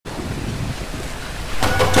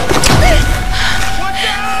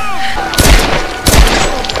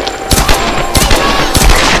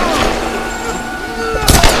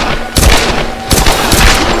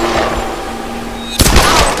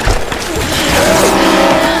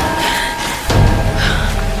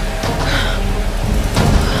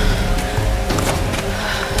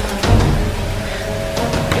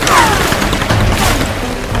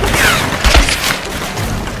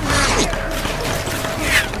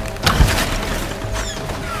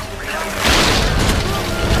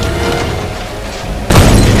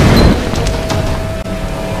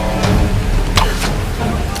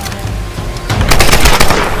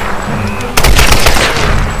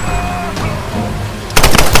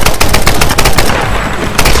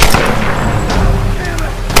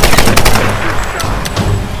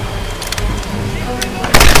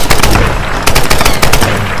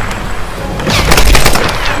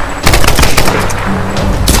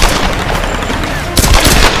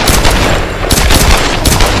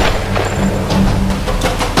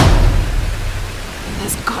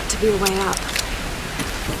be a way up.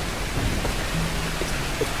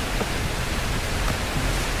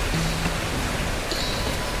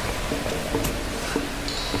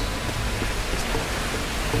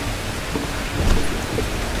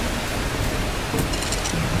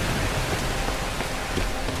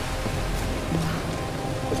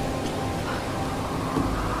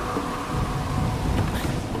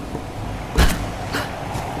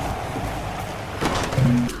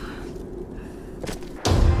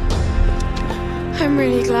 I'm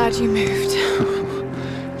really glad you moved.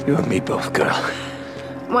 You and me both, girl.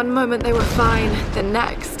 One moment they were fine, the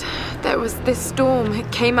next, there was this storm. It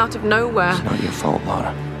came out of nowhere. It's not your fault,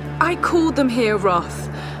 Lara. I called them here, Roth.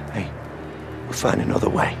 Hey, we'll find another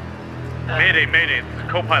way. Mayday, mayday. This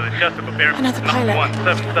is co-pilot Jessup of Air Another pilot.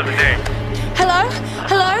 177A. Hello?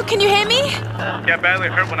 Hello? Can you hear me? Yeah, badly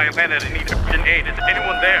hurt when I landed and needed urgent aid. Is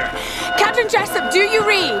anyone there? Captain Jessup, do you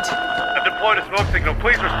read? I've deployed a smoke signal.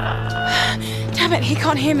 Please Damn it, he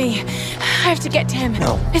can't hear me. I have to get to him.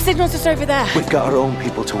 No. His signal's just over there. We've got our own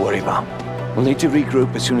people to worry about. We'll need to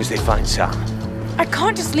regroup as soon as they find Sam. I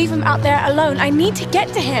can't just leave him out there alone. I need to get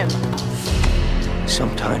to him.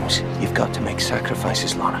 Sometimes you've got to make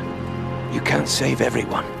sacrifices, Lara. You can't save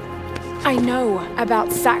everyone. I know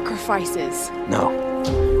about sacrifices. No,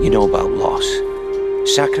 you know about loss.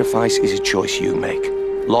 Sacrifice is a choice you make.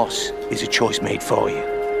 Loss is a choice made for you.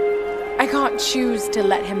 I can't choose to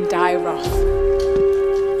let him die, Roth.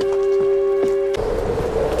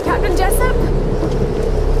 Captain Jessup?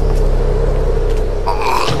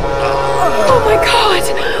 Oh my God!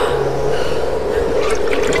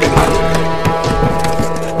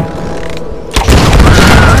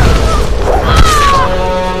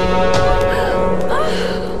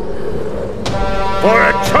 For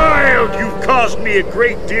a child, you've caused me a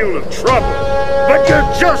great deal of trouble, but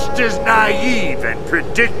you're just as naive and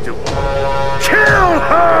predictable. Kill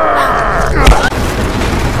her!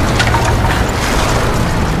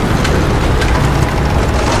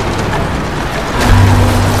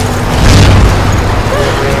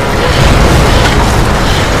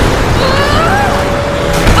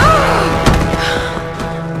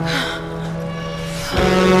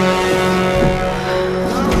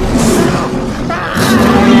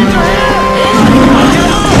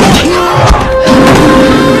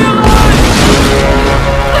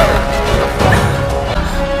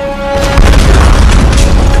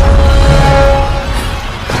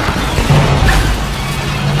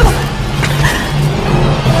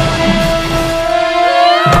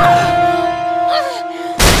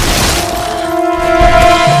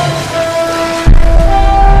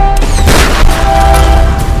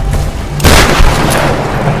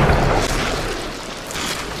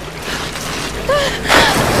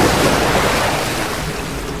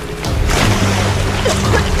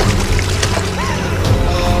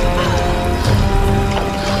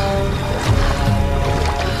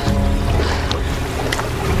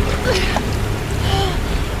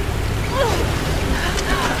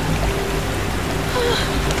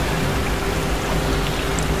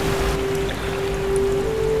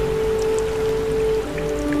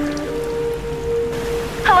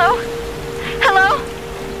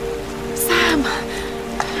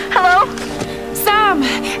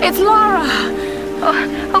 It's Lara!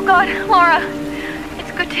 Oh God, Lara.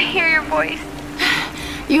 It's good to hear your voice.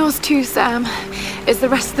 Yours too, Sam. Is the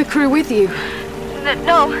rest of the crew with you?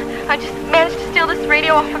 No, I just managed to steal this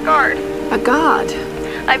radio off a guard. A guard?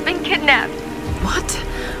 I've been kidnapped. What?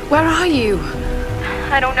 Where are you?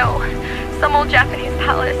 I don't know. Some old Japanese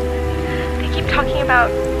palace. They keep talking about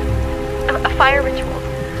a fire ritual.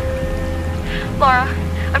 Lara,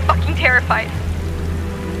 I'm fucking terrified.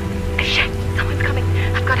 Shit, someone's coming.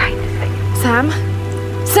 I've got to hide this thing. Sam?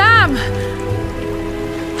 Sam!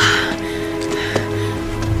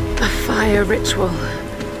 A fire ritual.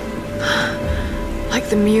 Like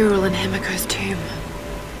the mural in Himiko's tomb.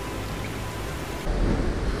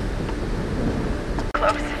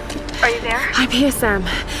 Close. Are you there? I'm here, Sam.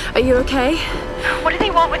 Are you okay? What do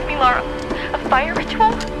they want with me, Lara? A fire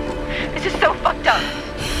ritual? This is so fucked up.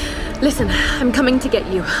 Listen, I'm coming to get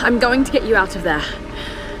you. I'm going to get you out of there.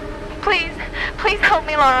 Please help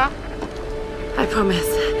me, Lara. I promise.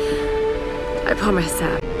 I promise,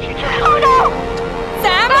 Sam. Oh no!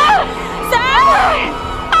 Sam? No! Sam!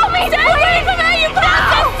 Help me, Stay away from her, you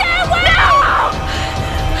bastard! Stay away!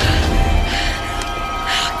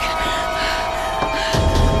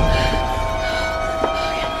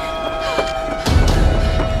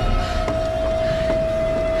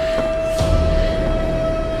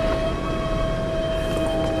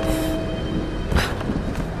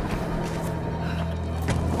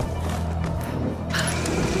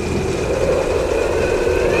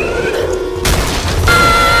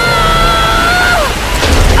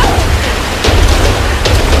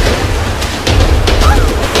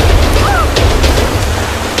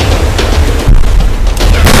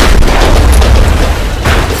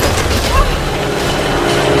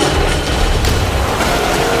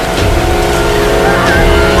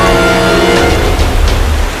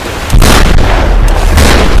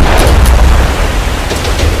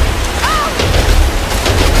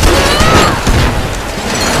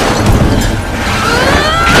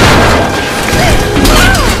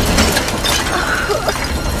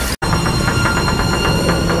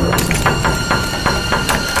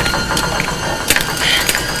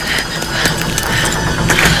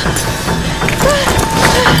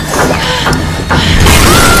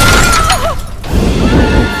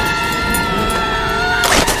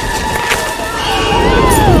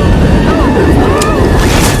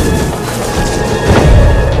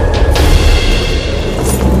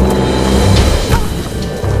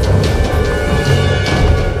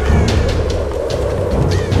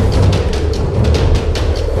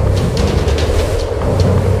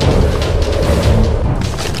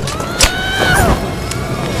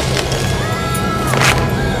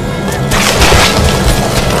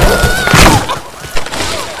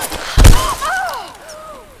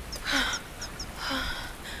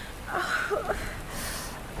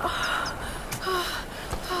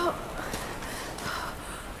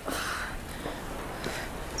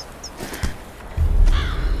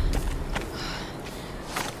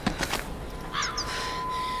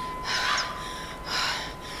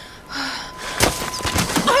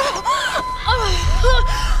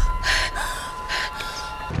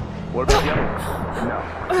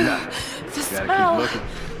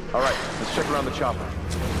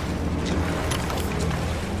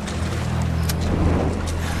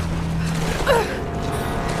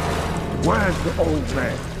 Where's the old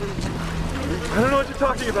man? I don't know what you're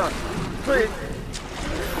talking about. Please.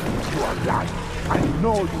 You are lying. I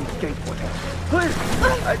know you escaped with him. Please.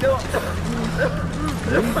 I don't.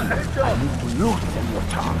 I need to loosen your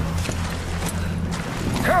tongue.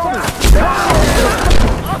 Tell me!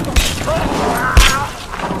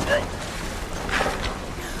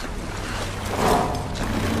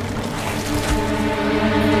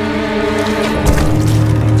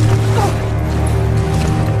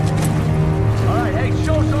 Alright, hey,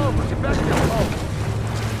 show's over. You best get home.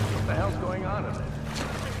 What the hell's going on in there?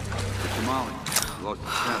 It's Molly. Lost the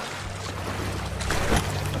scent.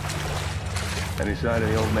 Any sign of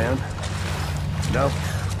the old man? No?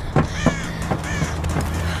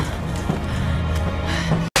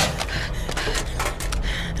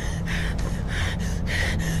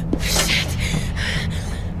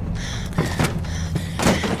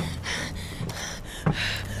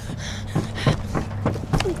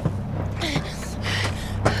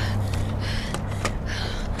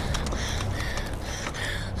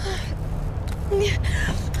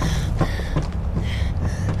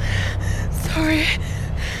 Sorry.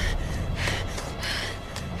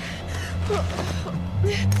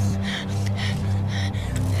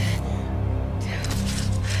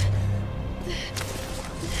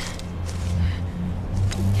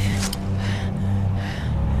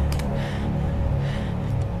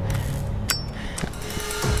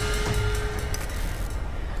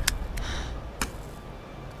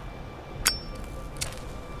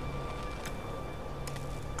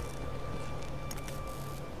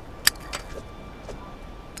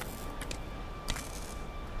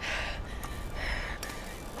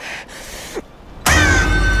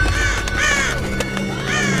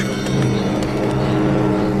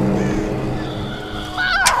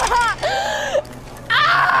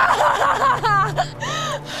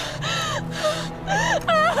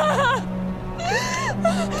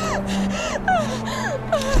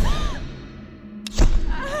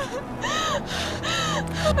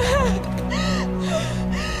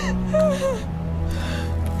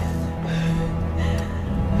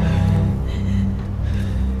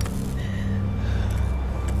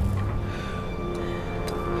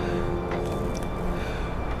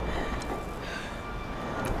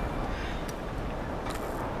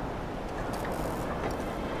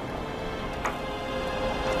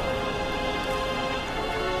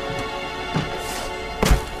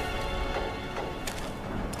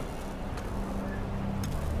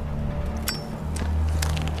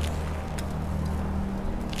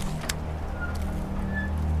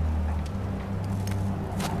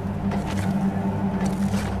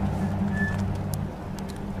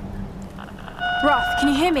 Roth, can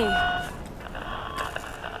you hear me?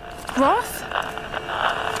 Roth?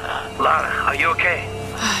 Lara, are you okay?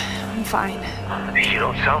 I'm fine. You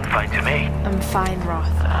don't sound fine to me. I'm fine,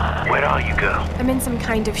 Roth. Where are you, girl? I'm in some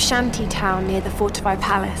kind of shanty town near the fortified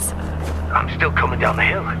palace. I'm still coming down the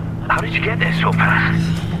hill. How did you get there so fast?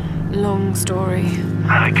 Long story.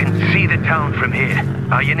 I can see the town from here.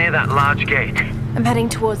 Are you near that large gate? I'm heading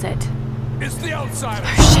towards it. It's the outsider.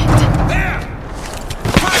 Oh, shit. There!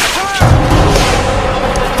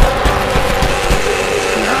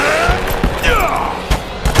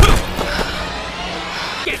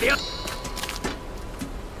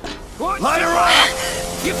 Light her up!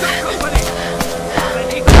 You've got company!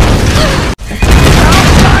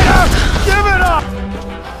 Outsider! Give it up!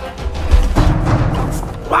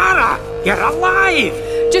 Lara! You're alive!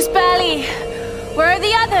 Just barely. Where are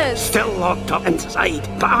the others? Still locked up inside,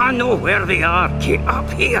 but I know where they are. Get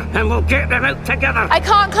up here and we'll get them out together. I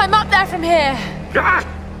can't climb up there from here. Ah,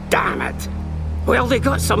 damn it. Well, they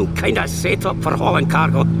got some kind of setup for hauling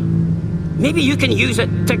cargo. Maybe you can use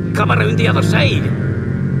it to come around the other side.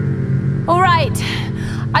 All right.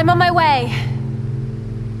 I'm on my way.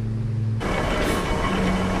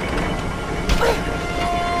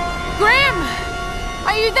 Grim!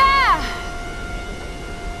 Are you there?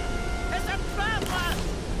 It's a trap, lad!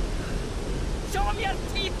 Show him your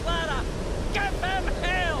teeth, Lara! Give him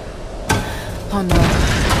hell! Oh no.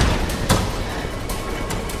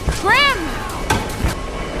 Grim!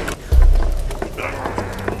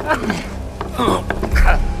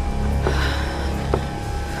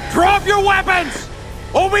 Drop your weapons!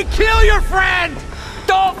 Or we kill your friend!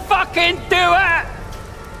 Don't fucking do it!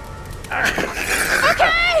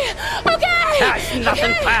 Okay! Okay! That's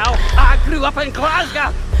nothing, pal. I grew up in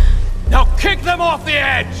Glasgow. Now kick them off the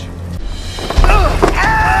edge!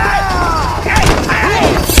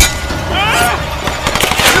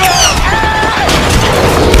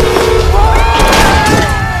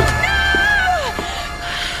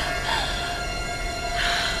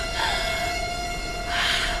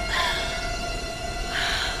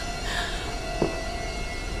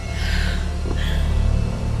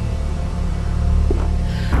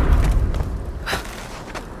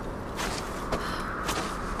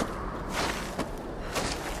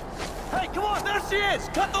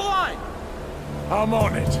 I'm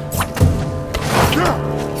on it.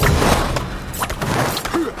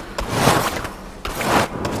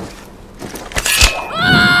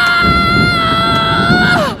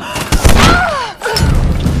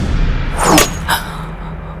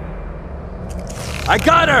 I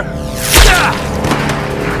got her!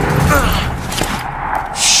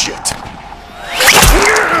 Shit.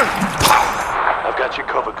 I've got you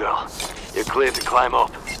covered, girl. You're clear to climb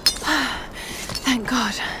up. Thank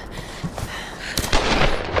God.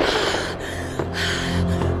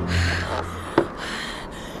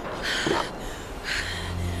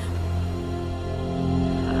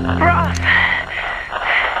 Roth!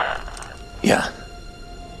 Yeah.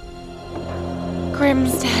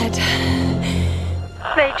 Grim's dead.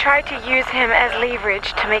 They tried to use him as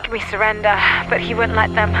leverage to make me surrender, but he wouldn't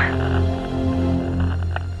let them.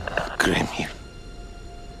 Grim, you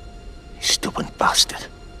stubborn bastard.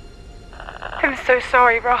 I'm so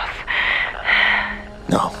sorry, Roth.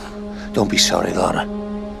 No, don't be sorry, Lara.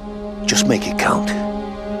 Just make it count.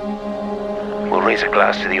 We'll raise a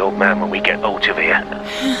glass to the old man when we get out of here.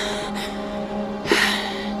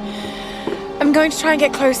 I'm going to try and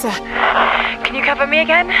get closer. Can you cover me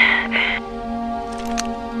again?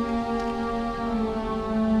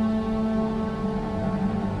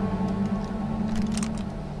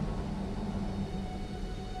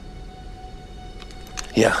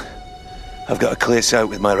 Yeah. I've got a clear sight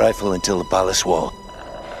with my rifle until the palace wall.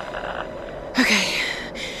 Okay.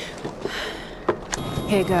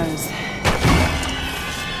 Here goes.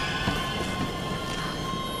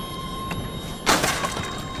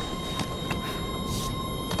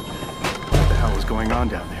 What the hell is going on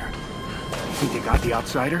down there? You think they got the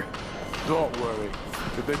outsider? Don't worry.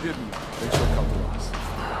 If they didn't, they shall come to us.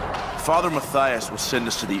 Father Matthias will send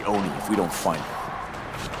us to the Oni if we don't find him.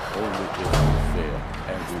 Only if we fail,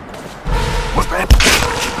 and we will. What's that?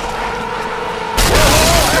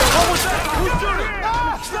 What was that? Who's doing it?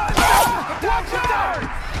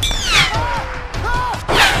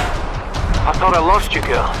 I thought I lost you,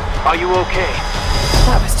 girl. Are you okay?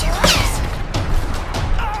 That was too close.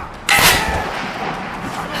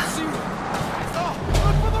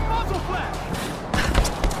 Look for the muzzle flap!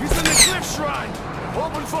 He's in the cliff shrine!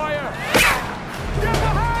 Open fire! Get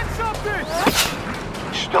behind something!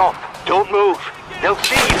 Stop! Don't move! They'll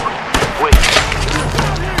see you! Wait!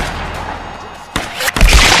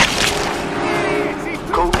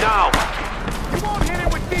 Go now! You won't hit it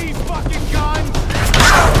with these fucking guns!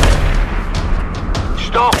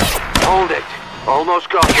 Stop! Hold it! Almost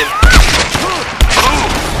got him! Move!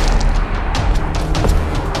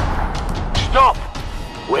 Stop!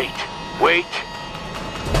 Wait! Wait!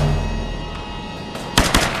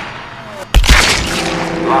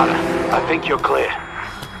 Lara, I think you're clear.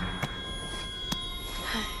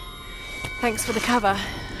 Thanks for the cover.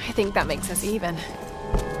 I think that makes us even.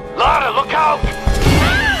 Lara, look out!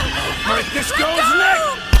 Alright, this goes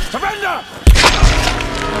next! Surrender!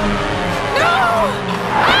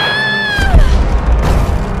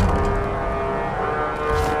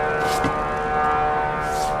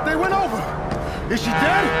 They went over! Is she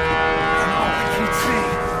dead? I can't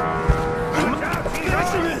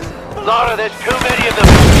see. Lara, there's too many of them!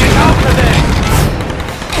 Get out of there!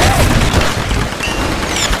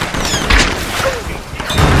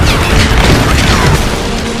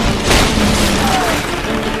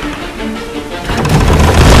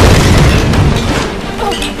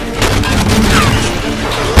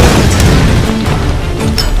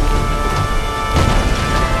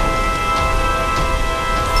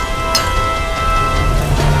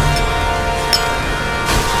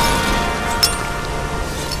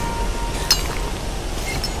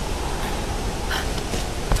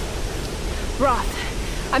 Roth,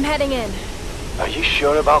 I'm heading in. Are you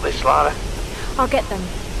sure about this, Lara? I'll get them.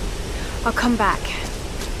 I'll come back.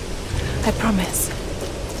 I promise.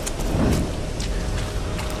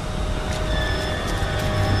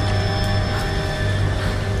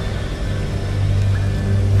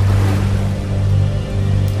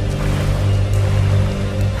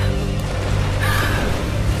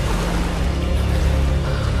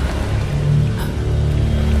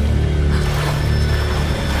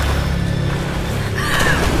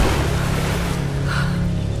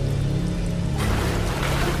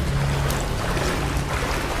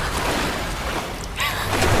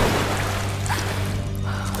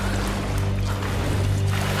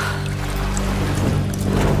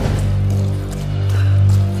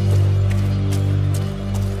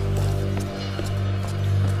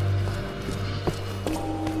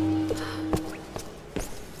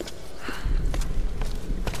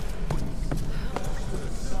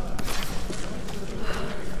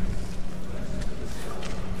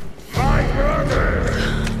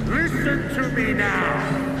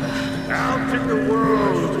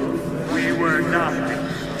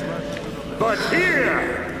 But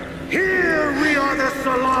here we are the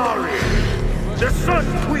Solari, the Sun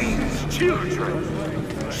Queen's children.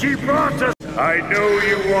 She brought us. I know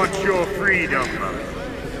you want your freedom.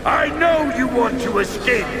 I know you want to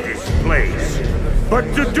escape this place.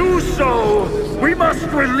 But to do so, we must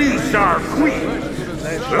release our queen.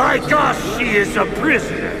 Like us, she is a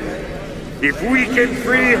prisoner. If we can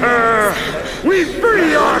free her, we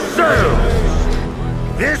free ourselves.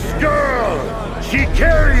 This girl, she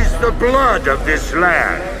carries the blood of this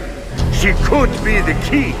land. She could be the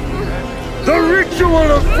key. The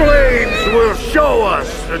ritual of flames will show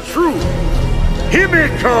us the truth.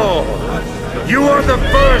 Himiko, you are the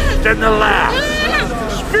first and the last.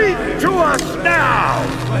 Speak to us now!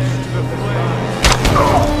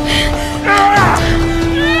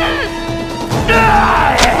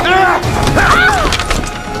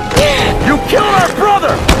 You killed our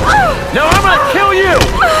brother! Now I'm gonna kill you!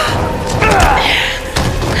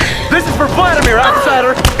 This is for Vladimir,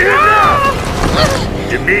 outsider! Enough!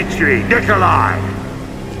 Dmitri, Nikolai,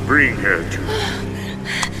 bring her to me.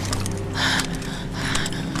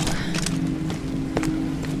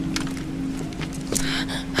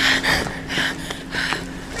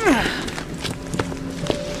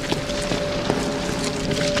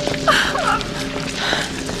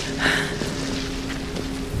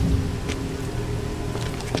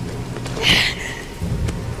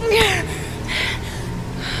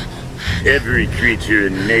 Every creature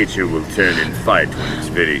in nature will turn and fight when its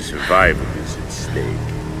very survival is at stake.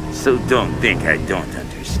 So don't think I don't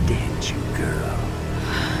understand you, girl.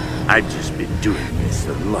 I've just been doing this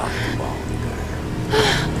a lot longer.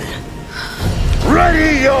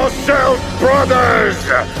 Ready yourself, brothers!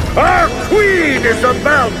 Our queen is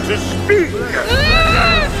about to speak!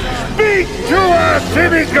 Speak to us,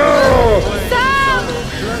 Himiko! Sam!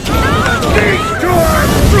 Speak to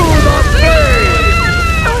us through the flame!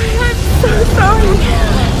 So sorry.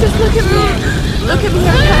 Just look at me. Look at me,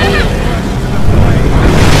 okay?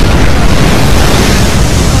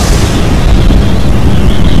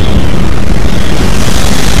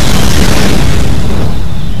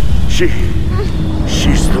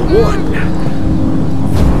 She's the one.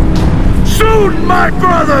 Soon, my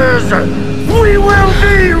brothers, we will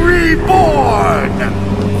be reborn.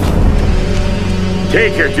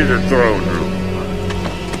 Take her to the throne room.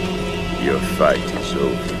 Your fight is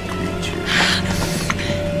over.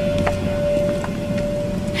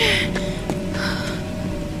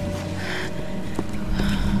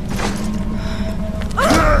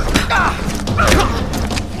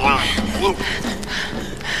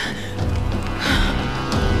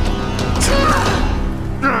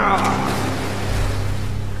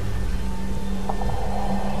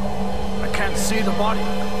 I can't see the body.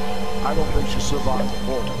 I don't think she survived the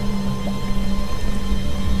portal.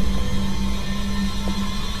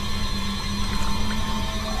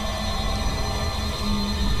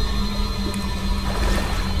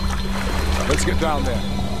 Let's get down there.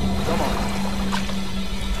 Come on.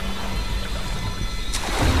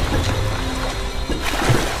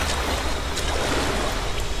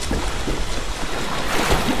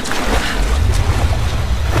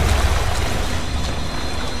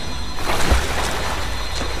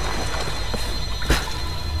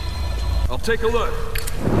 I'll take a look.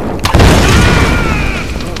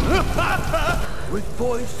 With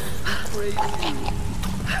voices we praise you.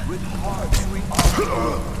 With hearts we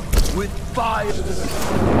honor you. With fire.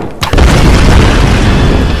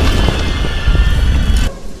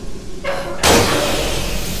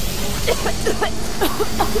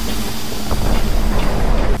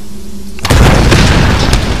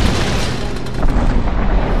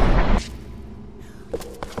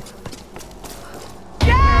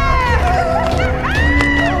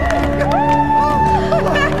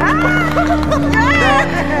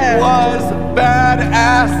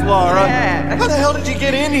 Badass, Lara. Yeah. How the hell did you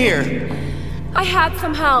get in here? I had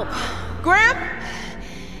some help. Gramp?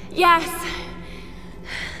 Yes.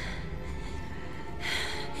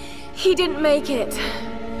 He didn't make it.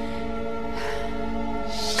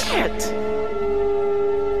 Shit.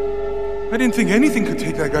 I didn't think anything could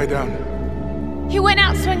take that guy down. He went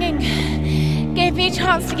out swinging. Gave me a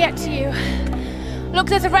chance to get to you. Look,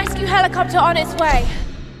 there's a rescue helicopter on its way.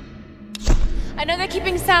 I know they're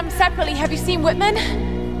keeping Sam separately. Have you seen Whitman?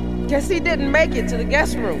 Guess he didn't make it to the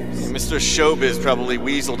guest rooms. Mr. Showbiz probably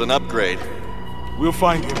weaseled an upgrade. We'll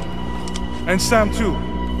find him. And Sam too.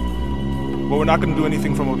 But we're not gonna do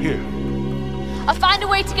anything from up here. I'll find a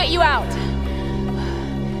way to get you out.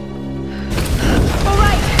 All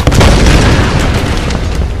right.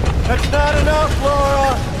 That's not enough,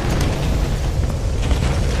 Laura!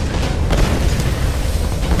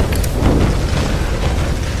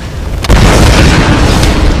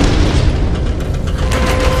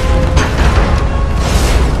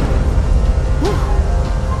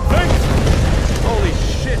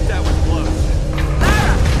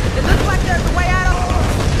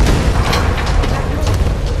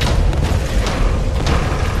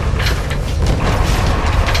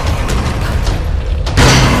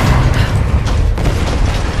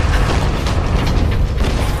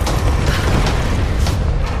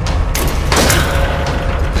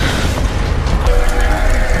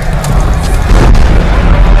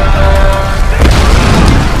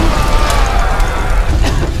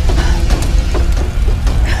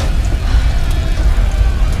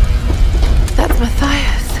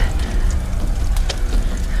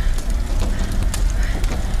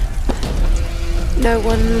 no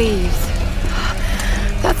one leaves.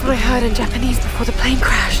 That's what I heard in Japanese before the plane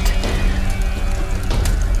crashed.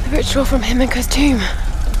 The ritual from Himiko's tomb.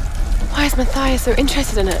 Why is Matthias so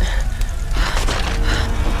interested in it?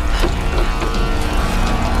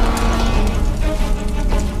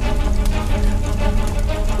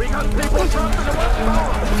 We got people trapped in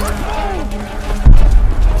the West Tower! Let's move!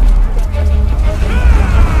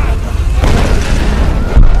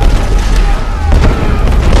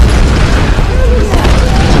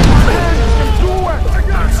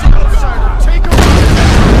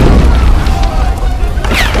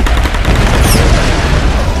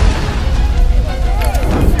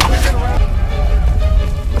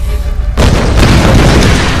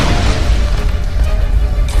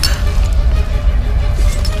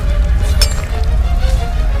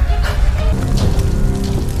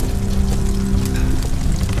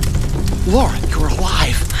 Laura, you're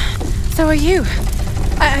alive. So are you.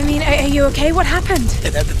 I mean, are you okay? What happened?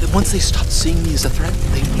 Once they stopped seeing me as a threat,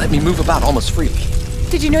 they let me move about almost freely.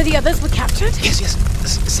 Did you know the others were captured? Yes.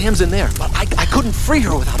 Sam's in there, but I couldn't free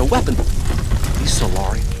her without a weapon. These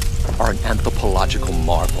Solari are an anthropological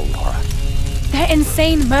marvel, Laura. They're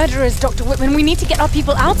insane murderers, Dr. Whitman. We need to get our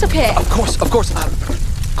people out of here. Of course.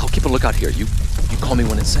 I'll keep a lookout here. You call me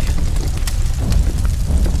when it's safe.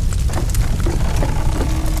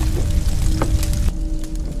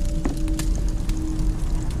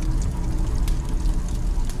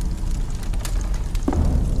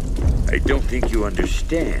 I don't think you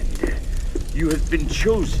understand. You have been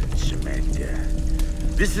chosen, Samantha.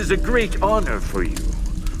 This is a great honor for you.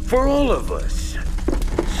 For all of us.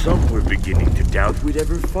 Some were beginning to doubt we'd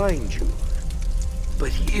ever find you.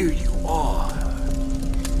 But here you are.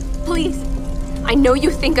 Please. I know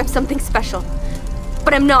you think I'm something special.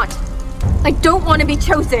 But I'm not. I don't want to be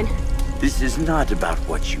chosen. This is not about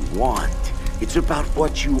what you want. It's about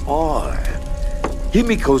what you are.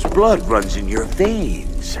 Himiko's blood runs in your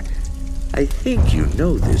veins. I think you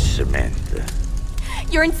know this, Samantha.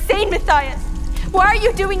 You're insane, Matthias. Why are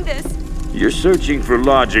you doing this? You're searching for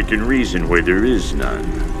logic and reason where there is none.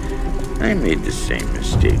 I made the same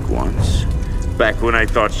mistake once. Back when I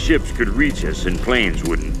thought ships could reach us and planes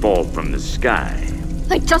wouldn't fall from the sky.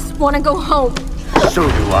 I just want to go home. So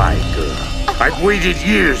do I, girl. I've waited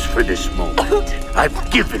years for this moment.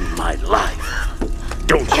 I've given my life.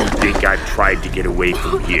 Don't you think I've tried to get away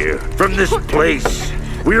from here? From this place?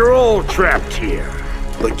 We're all trapped here.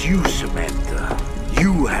 But you, Samantha,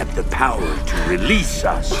 you have the power to release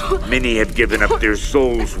us. Many have given up their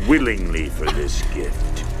souls willingly for this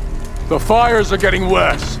gift. The fires are getting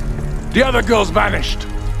worse. The other girl's vanished.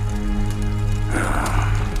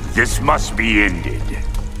 This must be ended.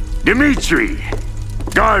 Dimitri,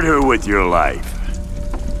 guard her with your life.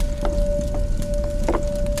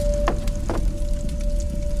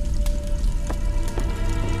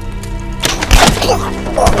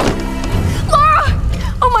 Laura!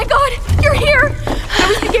 Oh my god, you're here! I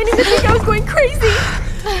was beginning to think I was going crazy.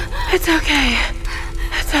 It's okay.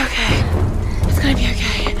 It's okay. It's gonna be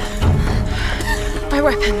okay. My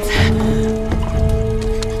weapons.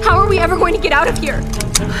 How are we ever going to get out of here?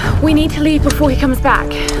 We need to leave before he comes back.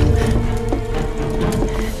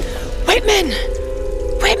 Whitman!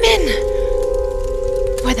 Whitman!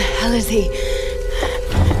 Where the hell is he?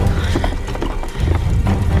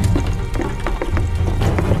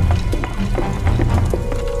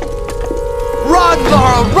 Run,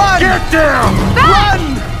 Laura, run! Get down! Back!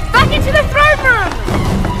 Run! Back into the throne room!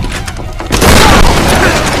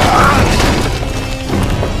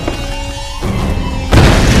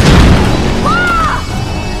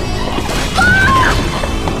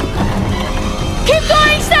 Keep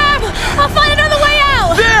going, Sam! I'll find another way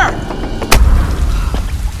out! There!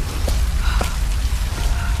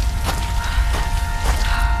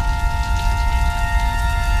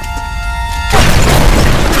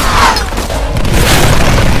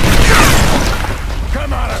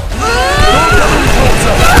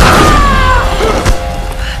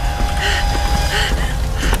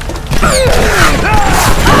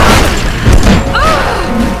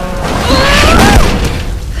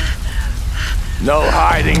 No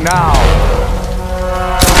hiding now.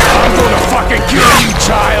 I'm gonna fucking kill you,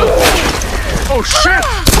 child. Oh shit!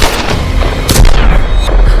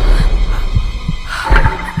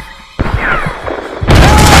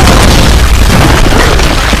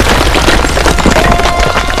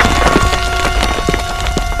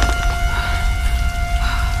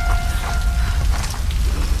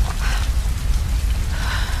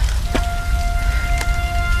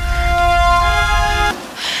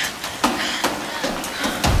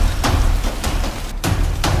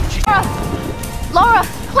 Laura,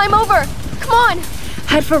 climb over. Come on.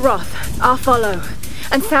 Head for Roth. I'll follow.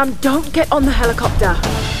 And Sam, don't get on the helicopter.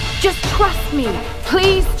 Just trust me.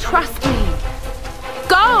 Please trust me.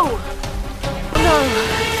 Go! No.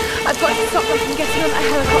 I've got to stop them from getting on that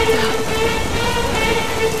helicopter.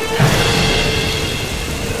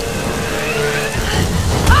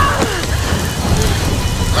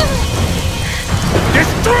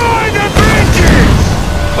 Destroy the bridges!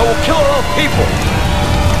 But we'll kill our own people.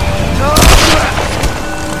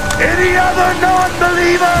 Any other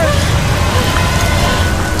non-believers?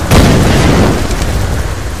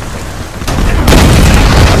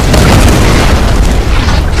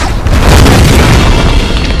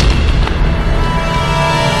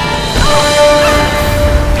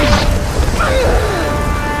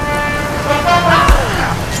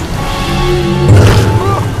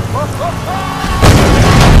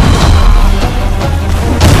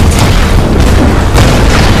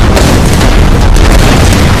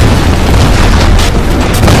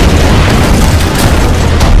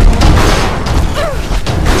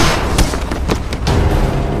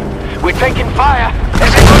 Taking fire!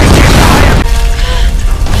 Everybody get fire!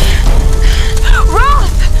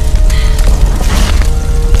 Roth!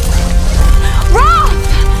 Roth!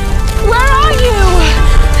 Where are you?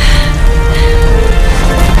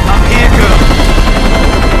 I'm here, girl.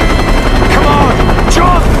 Come on,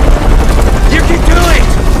 jump! You can do it!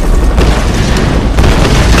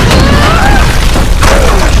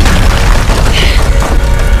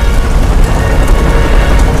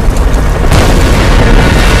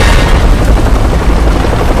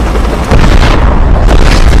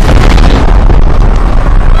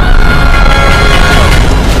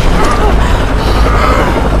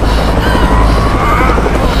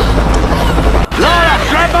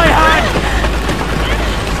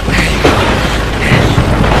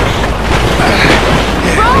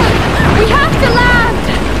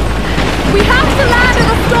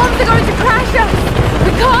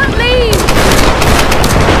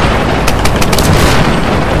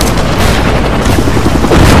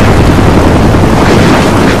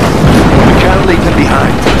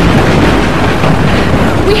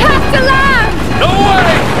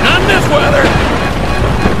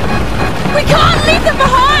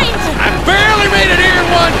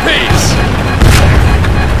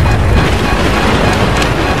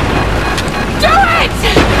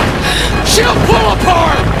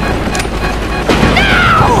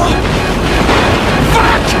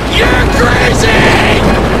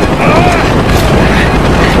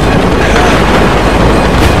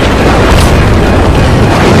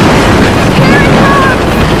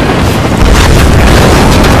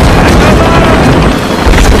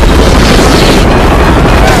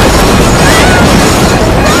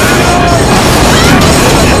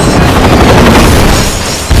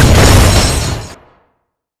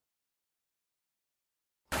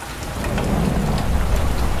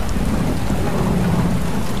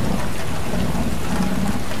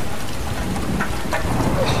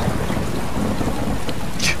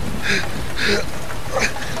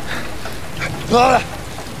 Lara!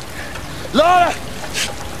 Lara!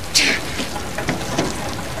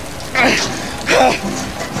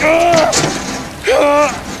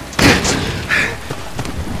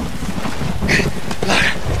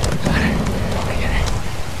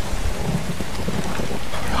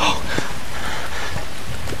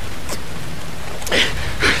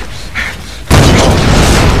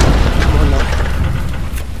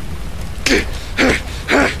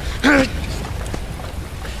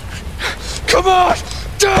 Come on!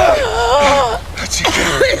 That's it.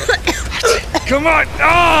 Come on!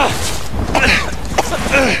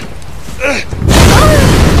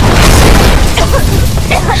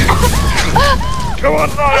 Come on,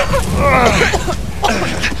 Lara!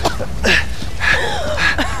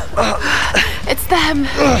 It's them.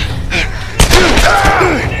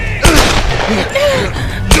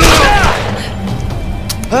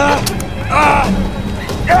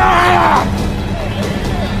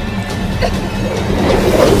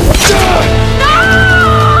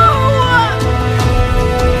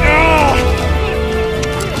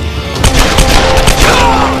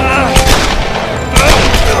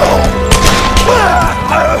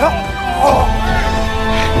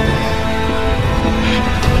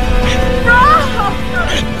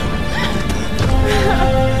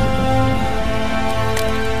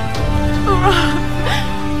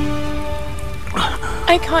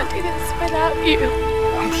 I can't do this without you.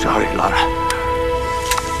 I'm sorry, Lara.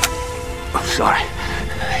 I'm sorry.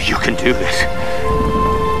 You can do this.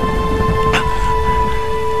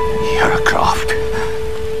 You're a Croft.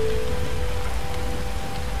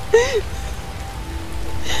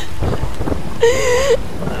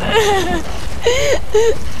 No.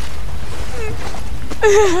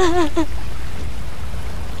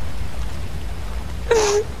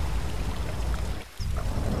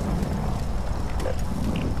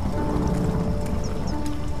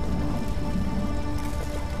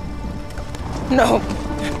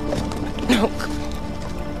 No.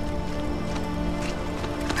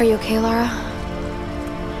 Are you okay, Lara?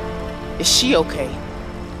 Is she okay?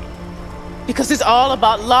 Because it's all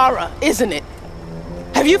about Lara, isn't it?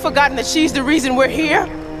 Have you forgotten that she's the reason we're here?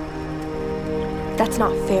 That's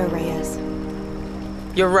not fair, Reyes.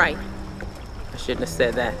 You're right. I shouldn't have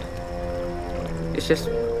said that. It's just...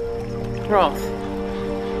 Roth.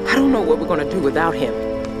 I don't know what we're gonna do without him.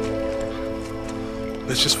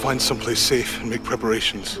 Let's just find someplace safe and make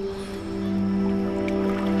preparations. He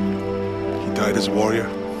died as a warrior.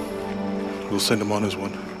 We'll send him on as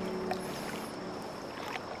one.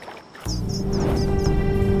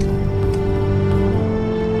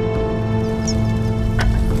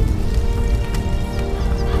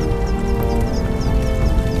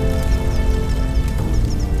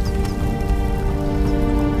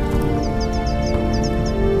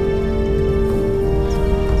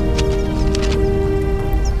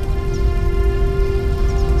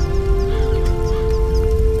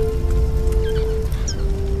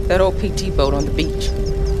 That old PT boat on the beach.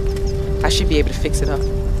 I should be able to fix it up.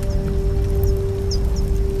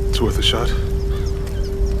 It's worth a shot.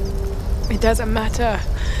 It doesn't matter.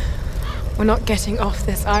 We're not getting off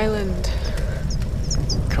this island.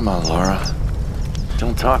 Come on, Lara.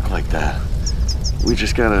 Don't talk like that. We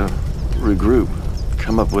just gotta regroup.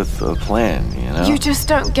 Come up with a plan, you know? You just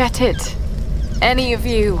don't get it. Any of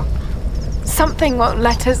you. Something won't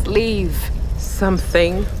let us leave.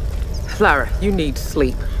 Something? Lara, you need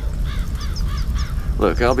sleep.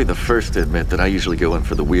 Look, I'll be the first to admit that I usually go in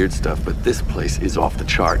for the weird stuff, but this place is off the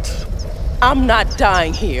charts. I'm not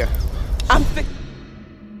dying here. I'm fixing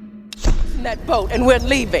that boat and we're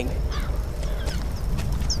leaving.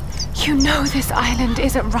 You know this island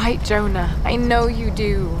isn't right, Jonah. I know you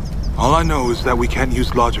do. All I know is that we can't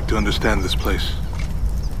use logic to understand this place.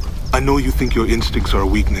 I know you think your instincts are a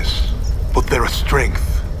weakness, but they're a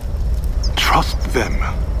strength. Trust them.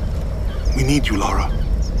 We need you, Lara.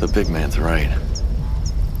 The big man's right.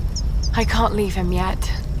 I can't leave him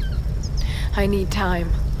yet. I need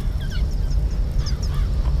time.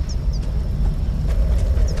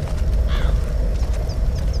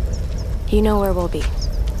 You know where we'll be.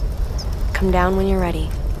 Come down when you're ready.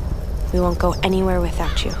 We won't go anywhere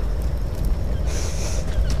without you.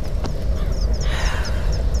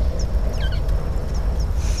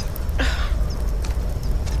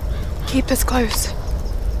 Keep us close.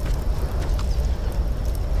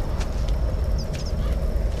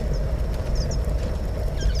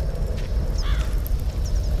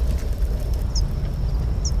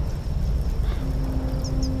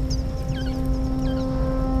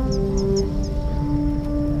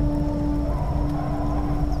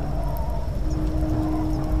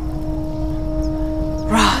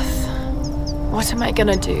 What am I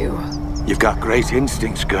gonna do? You've got great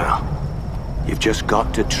instincts, girl. You've just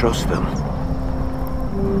got to trust them.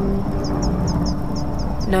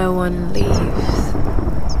 No one leaves.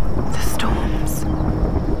 The storms.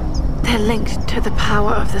 They're linked to the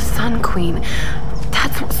power of the Sun Queen.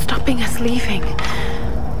 That's what's stopping us leaving.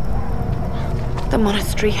 The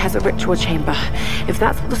monastery has a ritual chamber. If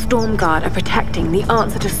that's what the Storm Guard are protecting, the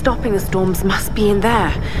answer to stopping the storms must be in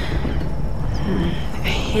there.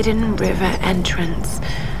 A hidden river entrance.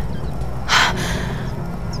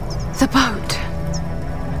 The boat.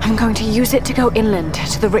 I'm going to use it to go inland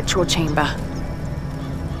to the ritual chamber.